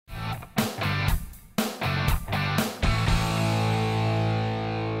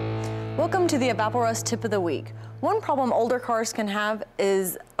Welcome to the Evapo-Rust Tip of the Week. One problem older cars can have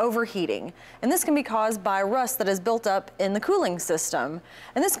is overheating, and this can be caused by rust that is built up in the cooling system.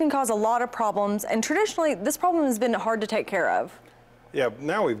 And this can cause a lot of problems, and traditionally this problem has been hard to take care of. Yeah,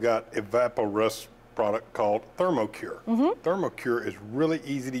 now we've got Evapo-Rust product called Thermocure. Thermocure is really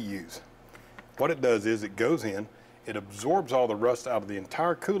easy to use. What it does is it goes in, it absorbs all the rust out of the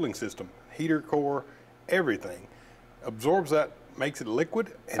entire cooling system, heater core, everything. Absorbs that, makes it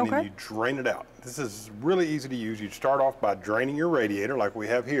liquid, and then you drain it out. This is really easy to use. You start off by draining your radiator like we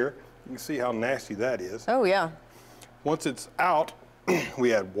have here. You can see how nasty that is. Oh yeah. Once it's out,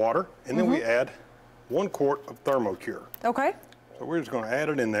 we add water, and then we add 1 quart of Thermocure. Okay. So we're just going to add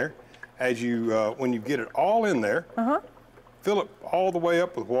it in there. As you, when you get it all in there, fill it all the way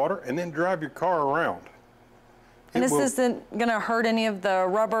up with water, and then drive your car around. And this isn't going to hurt any of the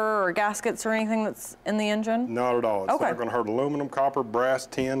rubber or gaskets or anything that's in the engine? Not at all. It's not going to hurt aluminum, copper, brass,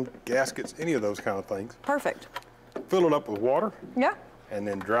 tin, gaskets, any of those kind of things. Perfect. Fill it up with water. Yeah. And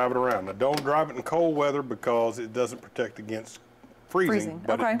then drive it around. Now don't drive it in cold weather because it doesn't protect against freezing.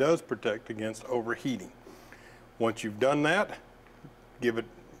 But it does protect against overheating. Once you've done that, give it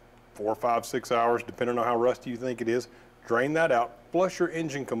 4, 5, 6 hours, depending on how rusty you think it is. Drain that out, flush your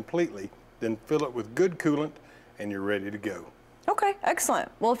engine completely, then fill it with good coolant, and you're ready to go. Okay, excellent.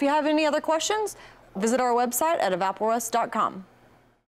 Well, if you have any other questions, visit our website at evaporust.com.